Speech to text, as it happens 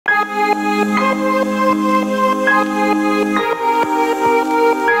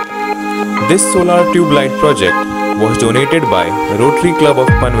This solar tube light project was donated by Rotary Club of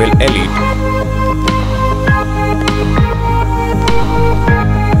Panvel Elite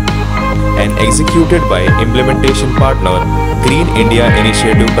and executed by implementation partner Green India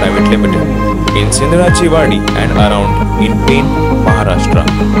Initiative Pvt in Sindrachivadi and around in Panvel, Maharashtra.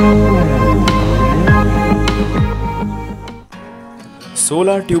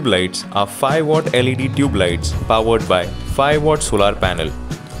 Solar tube lights are 5-watt LED tube lights powered by 5-watt solar panel.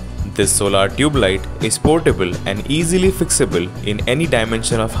 This solar tube light is portable and easily fixable in any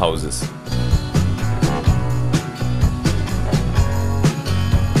dimension of houses.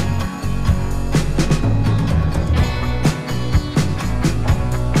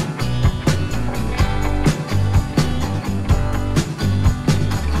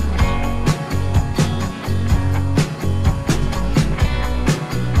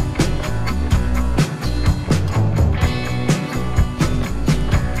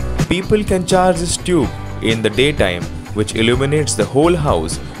 People can charge this tube in the daytime, which illuminates the whole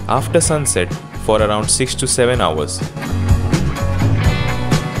house after sunset for around 6 to 7 hours.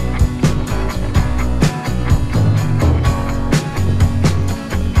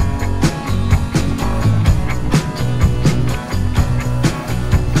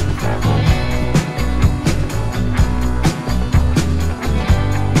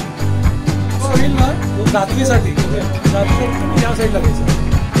 रात्रीसाठी तुम्ही या साईडला घ्यायचं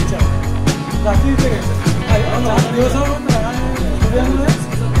रात्री इथे घ्यायचं दिवसामुळे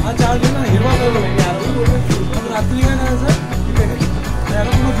हा charge आहे ना हिरवा कलर रात्री काय करायचं इथे घ्यायचं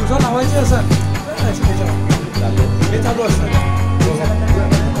याला तुम्ही दिवसा लावायचे असाल हे चालू असतं.